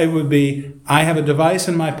 And it would be, I have a device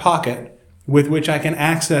in my pocket with which I can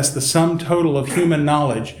access the sum total of human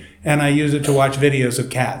knowledge, and I use it to watch videos of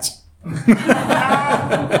cats.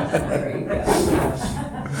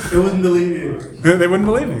 They wouldn't believe you. They wouldn't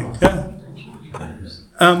believe me, yeah.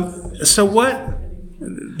 So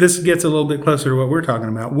this gets a little bit closer to what we're talking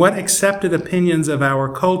about. What accepted opinions of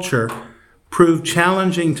our culture prove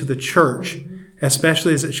challenging to the church,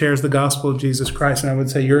 especially as it shares the gospel of Jesus Christ? And I would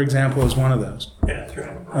say your example is one of those. Yeah, that's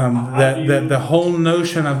right. That the whole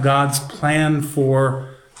notion of God's plan for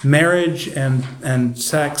marriage and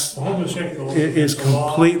sex Homosexual is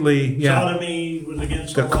completely, sodomy was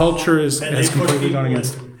against the culture has completely gone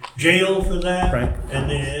against it. Jail for that, right?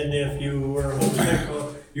 And if you were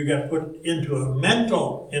homosexual, you got put into a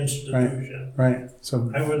mental institution. Right.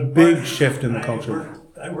 So I was big shift in the culture.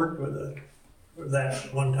 I worked with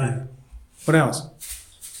that one time. What else?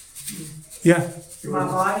 Yeah. My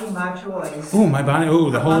body, my choice. Oh, my body. Oh,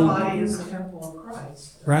 the whole. My body is the temple of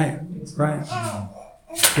Christ. Right.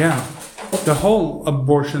 Yeah. The whole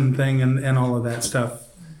abortion thing and all of that stuff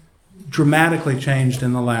dramatically changed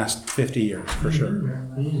in the last 50 years, for sure.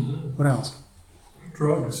 Mm-hmm. What else?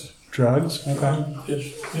 Drugs. Drugs? Okay.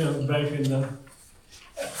 Just, back in the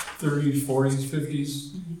 30s, 40s,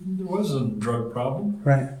 50s, there wasn't a drug problem.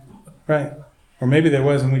 Right. Or maybe there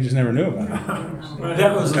was and we just never knew about it.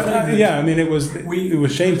 That was the thing. Yeah, I mean, it was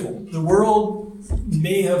shameful. The world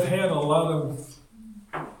may have had a lot of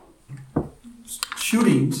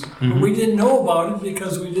shootings, but we didn't know about it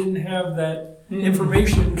because we didn't have that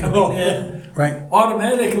information coming in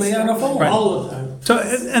automatically on a phone all the time. So,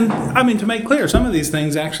 and I mean, to make clear, some of these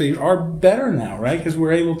things actually are better now, right? Because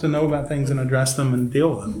we're able to know about things and address them and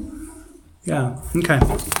deal with them. Yeah, okay.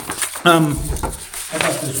 How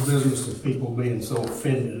about this business of people being so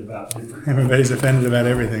offended about different... Everybody's offended about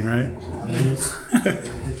everything, right? I mean,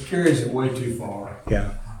 it carries it way too far.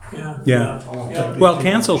 Yeah. Yeah. Well,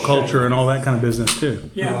 cancel culture and all that kind of business too.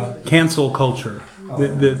 Yeah. Cancel culture.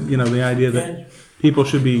 The idea that people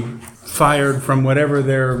should be fired from whatever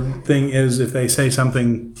their thing is if they say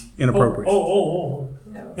something inappropriate.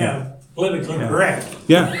 Yeah. Politically correct.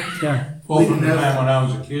 Yeah. Well, from the time when I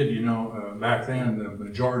was a kid, back then the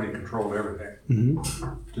majority controlled everything.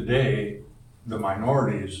 Mm-hmm. Today, the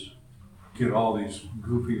minorities get all these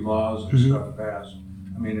goofy laws and stuff passed.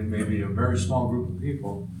 I mean, it may be a very small group of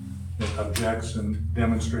people that objects and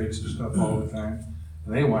demonstrates and stuff all the time,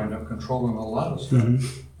 and they wind up controlling a lot of stuff.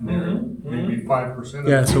 And maybe 5% of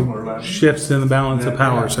the people are left. Shifts in the balance of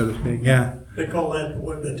power, so to speak. Yeah. They call that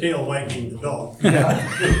the tail wagging the dog. Yeah.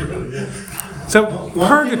 So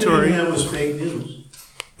purgatory. That was fake news.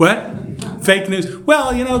 What? Fake news.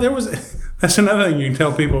 Well, there was. That's another thing you can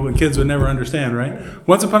tell people that kids would never understand, right?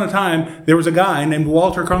 Once upon a time, there was a guy named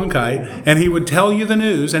Walter Cronkite, and he would tell you the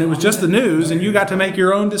news, and it was just the news, and you got to make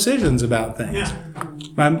your own decisions about things. Yeah.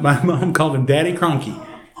 My mom called him Daddy Cronky.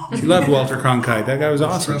 She loved Walter Cronkite. That guy was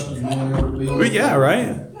awesome. Yeah,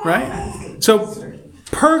 right. So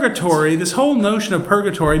purgatory, this whole notion of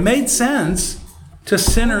purgatory made sense to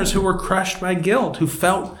sinners who were crushed by guilt, who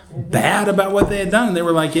felt bad about what they had done. They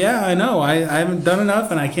were like, yeah, I know, I haven't done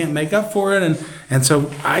enough and I can't make up for it. And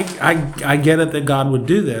so I get it that God would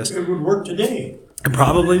do this. It would work today. It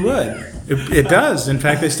probably would. It does. In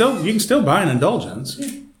fact, you can still buy an indulgence.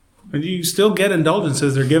 You still get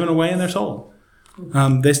indulgences. They're given away and they're sold.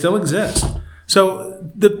 They still exist. So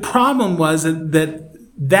the problem was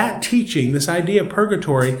that teaching, this idea of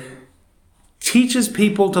purgatory, teaches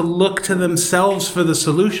people to look to themselves for the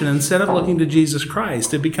solution instead of looking to Jesus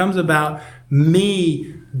Christ. It becomes about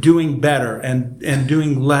me doing better and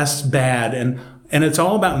doing less bad, and it's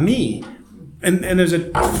all about me. And there's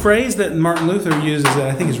a phrase that Martin Luther uses that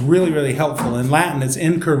I think is really, really helpful. In Latin, it's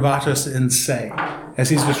incurvatus in se,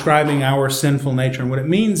 as he's describing our sinful nature. And what it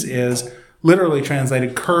means is, literally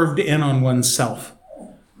translated, curved in on oneself.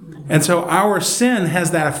 And so our sin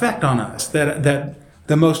has that effect on us, that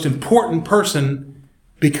the most important person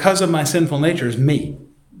because of my sinful nature is me.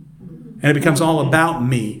 And it becomes all about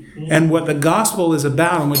me. And what the gospel is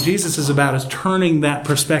about and what Jesus is about is turning that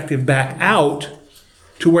perspective back out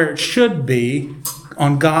to where it should be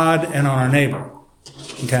on God and on our neighbor.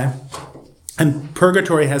 Okay? And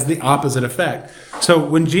purgatory has the opposite effect. So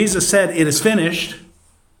when Jesus said, "It is finished,"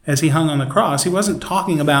 as he hung on the cross, he wasn't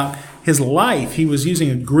talking about his life. He was using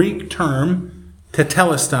a Greek term,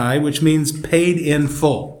 tetelestai, which means paid in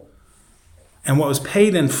full. And what was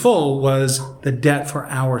paid in full was the debt for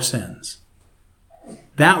our sins.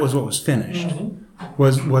 That was what was finished.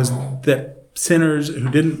 Was that sinners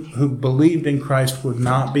who believed in Christ would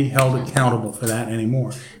not be held accountable for that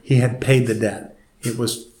anymore. He had paid the debt. It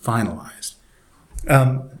was finalized.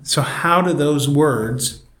 So how do those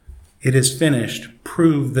words, "it is finished,"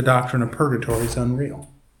 prove the doctrine of purgatory is unreal?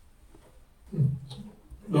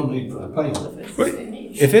 No need for the payment.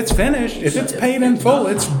 If it's finished, if it's paid in full,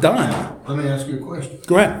 it's done. Let me ask you a question.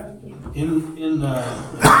 Go ahead.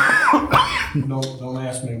 Don't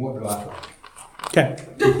ask me what do I think. Okay.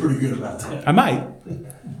 You're pretty good about that. I might.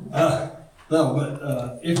 No,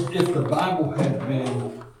 but if the Bible had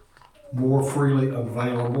been more freely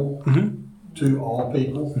available to all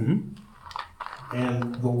people,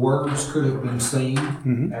 and the words could have been seen,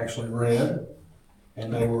 actually read,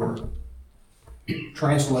 and they were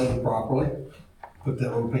translated properly, put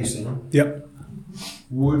that little piece in. Yep.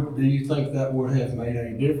 Do you think that would have made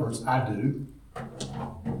any difference? I do.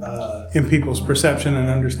 In people's perception and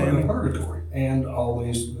understanding. Purgatory and all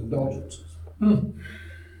these indulgences.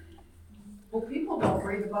 Well, people don't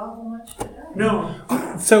read the Bible much today. No.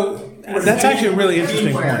 So that's actually a really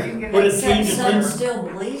interesting point. Except some still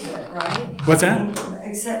believe it, right? What's that?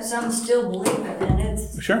 Except some still believe it, and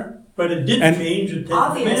it's Sure. But it did change the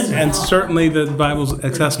Ten Commandments. And certainly the Bible's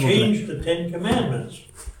accessible It today. changed the Ten Commandments.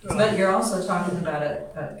 But you're also talking about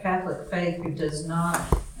a Catholic faith who does not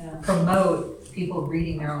promote people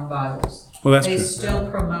reading their own Bibles. Well, that's They true. still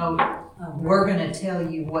promote, we're going to tell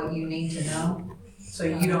you what you need to know, so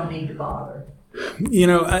you don't need to bother. You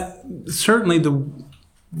know, certainly the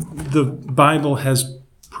Bible has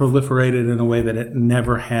proliferated in a way that it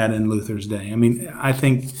never had in Luther's day. I mean, I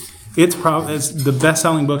think it's the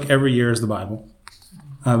best-selling book every year is the Bible.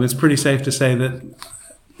 It's pretty safe to say that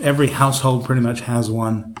every household pretty much has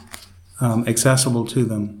one accessible to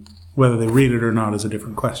them. Whether they read it or not is a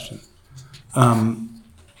different question.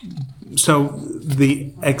 So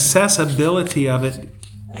the accessibility of it,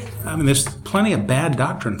 I mean, there's plenty of bad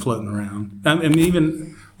doctrine floating around. I mean,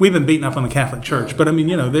 even we've been beaten up on the Catholic Church, but I mean,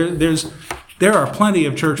 you know, there are plenty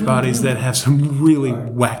of church bodies that have some really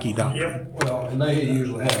wacky doctrine. Well, and they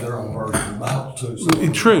usually have their own version of the Bible too.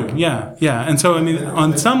 So. True, yeah. And so, I mean,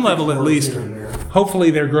 on some level at least,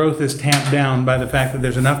 hopefully their growth is tamped down by the fact that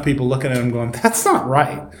there's enough people looking at them going, "That's not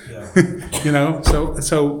right." Yeah. You know,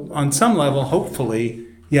 so on some level, hopefully,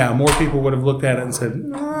 yeah, more people would have looked at it and said,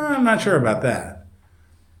 "I'm not sure about that."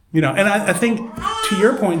 You know, and I think to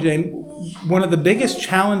your point, Jane, one of the biggest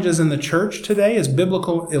challenges in the church today is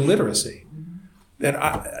biblical illiteracy. That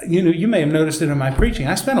you may have noticed it in my preaching.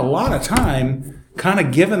 I spent a lot of time kind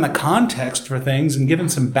of giving the context for things and giving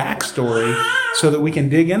some backstory so that we can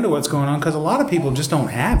dig into what's going on, because a lot of people just don't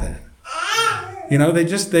have it. You know, they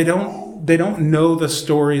don't know the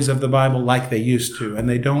stories of the Bible like they used to, and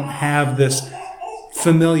they don't have this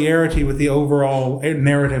familiarity with the overall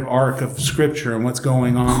narrative arc of Scripture and what's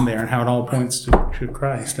going on there and how it all points to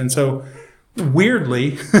Christ. And so,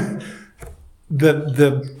 weirdly,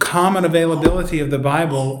 the common availability of the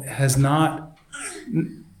Bible has not,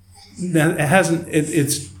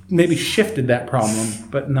 it's maybe shifted that problem,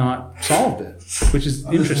 but not solved it, which is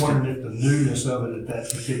interesting. I just wondered if the newness of it at that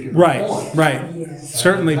particular point. Right. Yes.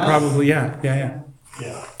 Certainly, probably, yeah.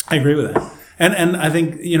 I agree with that. And I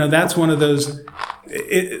think, you know, that's one of those,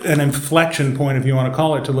 an inflection point, if you want to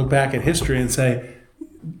call it, to look back at history and say,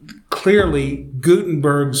 clearly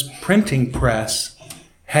Gutenberg's printing press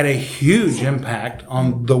had a huge impact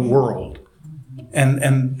on the world. And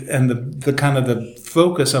the kind of the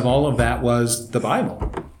focus of all of that was the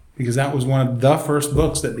Bible, because that was one of the first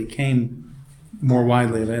books that became more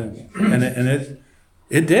widely available. And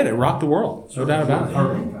it rocked the world, no doubt about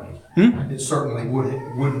it. It certainly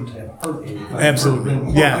wouldn't have hurt anything.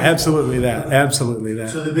 Absolutely. Yeah, absolutely that.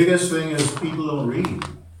 So the biggest thing is people don't read.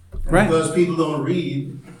 Right. Because people don't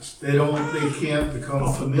read, they can't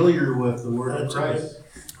become familiar with the word of Christ.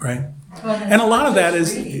 Right. And a lot of that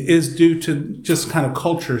is due to just kind of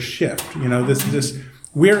culture shift. You know,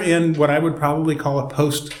 we're in what I would probably call a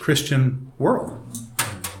post-Christian world.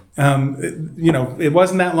 You know, it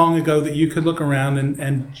wasn't that long ago that you could look around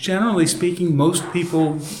and generally speaking, most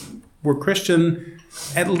people were Christian,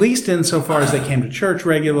 at least insofar as they came to church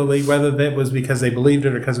regularly, whether that was because they believed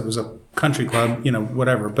it or because it was a country club,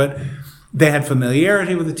 whatever. But they had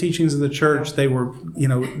familiarity with the teachings of the church. They were,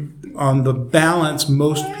 on the balance,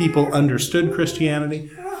 most people understood Christianity.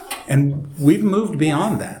 And we've moved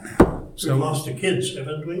beyond that now. So we've lost the kids,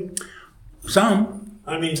 haven't we? Some.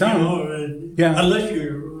 I mean, yeah. Unless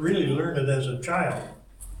you really learn it as a child.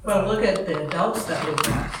 Well, look at the adults that we've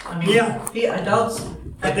got. I mean, yeah. Adults,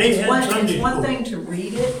 it's one thing to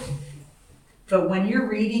read it, but when you're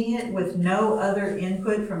reading it with no other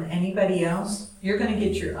input from anybody else, you're going to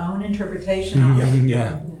get your own interpretation of it.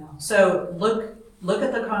 Yeah. So look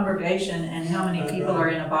at the congregation and how many people are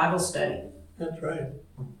in a Bible study. That's right.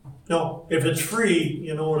 No, if it's free,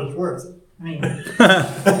 you know what it's worth. I mean,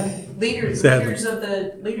 leaders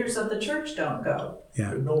of the church don't go.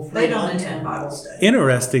 Yeah. They don't attend Bible study.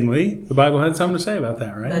 Interestingly, the Bible had something to say about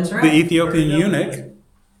that, right? That's right. The Ethiopian eunuch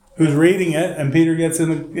who's reading it, and Peter gets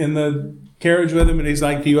in the carriage with him, and he's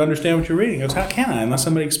like, "Do you understand what you're reading?" He goes, "How can I unless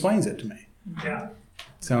somebody explains it to me?" Yeah.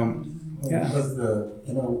 So, yeah. Because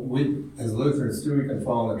we as Lutherans too, we can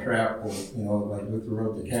fall in the trap with, like Luther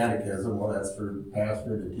wrote the Catechism. Well, that's for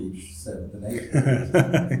pastor to teach 7th and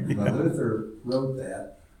 8th. But Luther wrote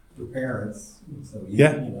that for parents. So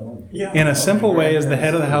in a simple way, as the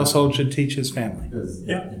head of the household should teach his family. Because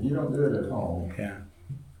if you don't do it at home,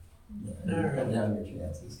 you cut down your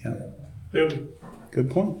chances. Good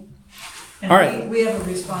point. And all right. We have a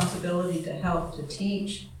responsibility to help to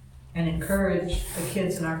teach and encourage the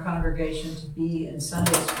kids in our congregation to be in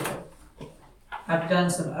Sunday school. I've done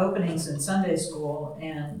some openings in Sunday school,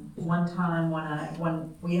 and one time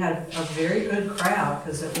when we had a very good crowd,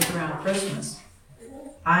 because it was around Christmas,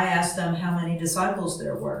 I asked them how many disciples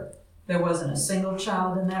there were. There wasn't a single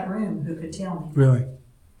child in that room who could tell me. Really?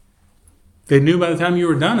 They knew by the time you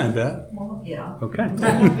were done, I bet. Well, yeah. Okay.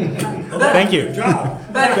 Thank you. Good job.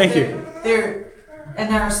 Thank you. And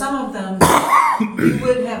there are some of them you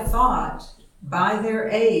would have thought by their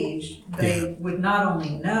age they would not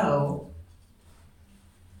only know,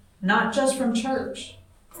 not just from church,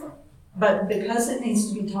 but because it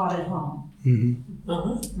needs to be taught at home.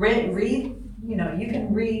 Mm-hmm. Read, you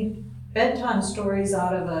can read bedtime stories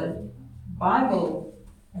out of a Bible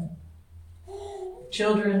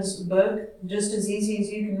children's book just as easy as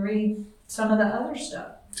you can read some of the other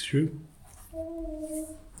stuff. It's true.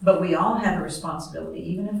 But we all have a responsibility,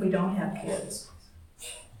 even if we don't have kids,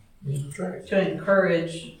 to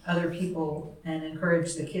encourage other people and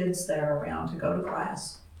encourage the kids that are around to go to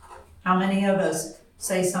class. How many of us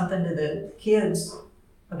say something to the kids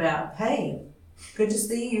about, "Hey, good to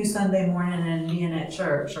see you Sunday morning and being at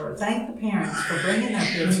church," or thank the parents for bringing their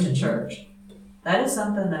kids to church? That is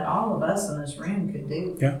something that all of us in this room could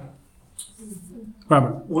do. Yeah.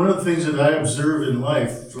 Robert. One of the things that I observed in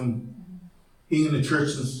life from being in the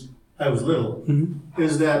church since I was little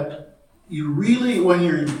is that you really, when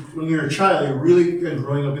you're a child, and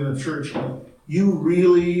growing up in the church, you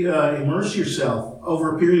really immerse yourself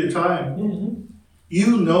over a period of time. Mm-hmm.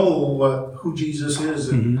 You know who Jesus is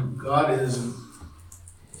and who God is.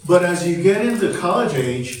 But as you get into college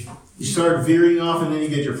age, you start veering off, and then you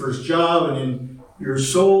get your first job, and then you're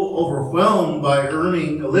so overwhelmed by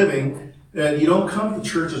earning a living that you don't come to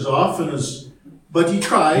church as often but you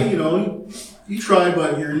try, you try,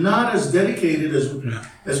 but you're not as dedicated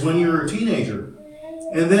as when you're a teenager.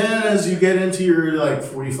 And then as you get into your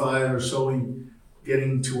 45 or so,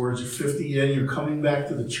 getting towards your 50, and you're coming back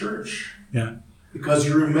to the church. Yeah. Because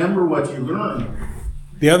you remember what you learned.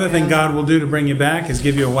 The other thing God will do to bring you back is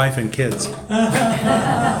give you a wife and kids.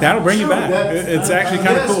 That'll bring you back. It's actually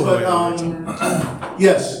kind of cool. But,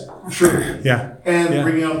 yes, sure. Yeah. And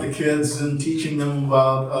bringing out the kids and teaching them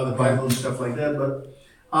about the Bible and stuff like that. But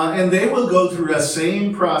and they will go through that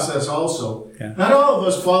same process also. Yeah. Not all of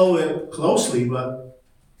us follow it closely, but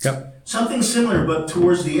something similar. But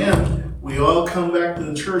towards the end, we all come back to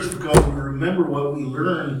the church because we remember what we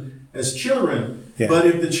learned as children. Yeah. But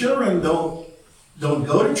if the children don't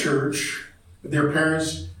go to church, if their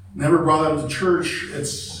parents never brought them to church,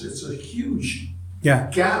 it's a huge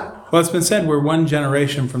gap. Well, it's been said we're one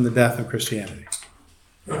generation from the death of Christianity,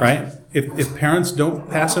 right? If parents don't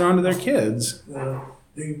pass it on to their kids,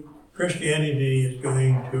 the Christianity is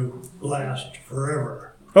going to last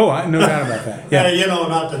forever. Oh, no doubt about that. Yeah,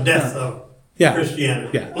 not the death of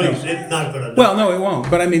Christianity. Yeah, please, it's not going to. Well, no, it won't.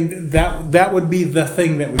 But I mean, that would be the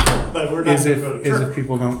thing that we do. But we're not is if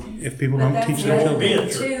people don't teach their children.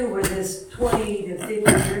 Too, where this 20 to 50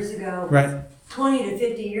 years ago, right? 20 to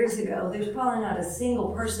 50 years ago, there's probably not a single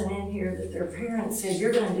person in here that their parents said,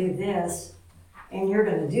 "You're going to do this, and you're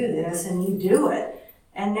going to do this," and you do it.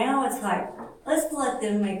 And now it's like, let's let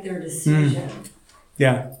them make their decision.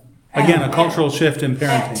 Yeah. Again, a cultural shift in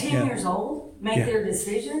At parenting. 10 years old, make their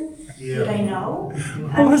decision? Yeah. Do they know?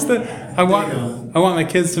 What was the? I want my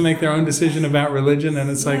kids to make their own decision about religion, and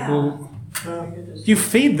it's like, well, you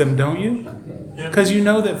feed them, don't you? Because you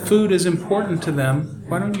know that food is important to them.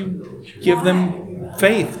 Why don't you give them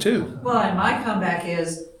faith too? Well, and my comeback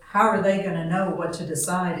is, how are they going to know what to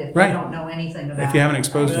decide if Right. they don't know anything about it? If you haven't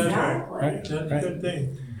exposed them. That's Right. That's a Right. good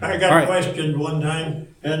thing. I got Right. questioned one time,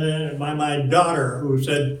 and by my daughter, who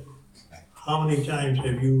said, "How many times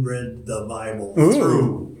have you read the Bible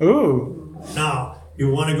through?" Ooh. Now,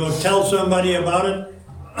 you want to go tell somebody about it?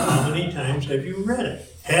 How many times have you read it?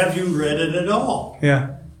 Have you read it at all? Yeah.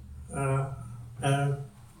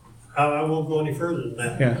 I won't go any further than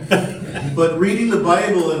that. Yeah. But reading the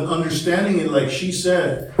Bible and understanding it, like she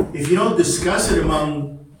said, if you don't discuss it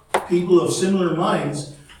among people of similar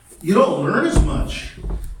minds, you don't learn as much.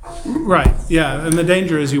 Right. Yeah. And the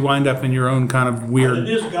danger is you wind up in your own kind of weird It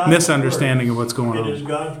is God's misunderstanding of what's going It is on.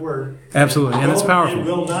 God's word. Absolutely. And it's It powerful.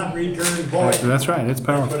 will not return void. That's right. It's That's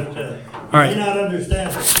powerful. what it says. All right. You may not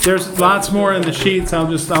understand it. There's lots more in the sheets. I'll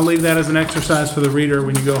leave that as an exercise for the reader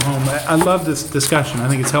when you go home. I love this discussion. I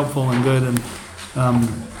think it's helpful and good, and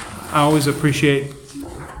I always appreciate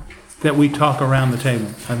that we talk around the table.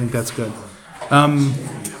 I think that's good.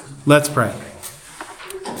 Let's pray.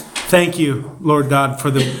 Thank you, Lord God, for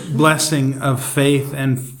the blessing of faith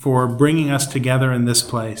and for bringing us together in this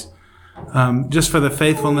place. Just for the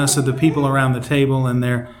faithfulness of the people around the table and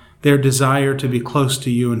their desire to be close to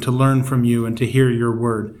you and to learn from you and to hear your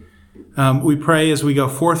word. We pray as we go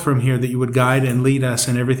forth from here that you would guide and lead us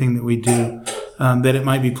in everything that we do, that it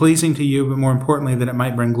might be pleasing to you, but more importantly, that it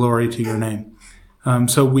might bring glory to your name.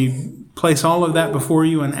 So we place all of that before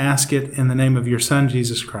you and ask it in the name of your Son,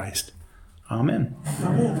 Jesus Christ. Amen.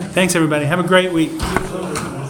 Thanks, everybody. Have a great week.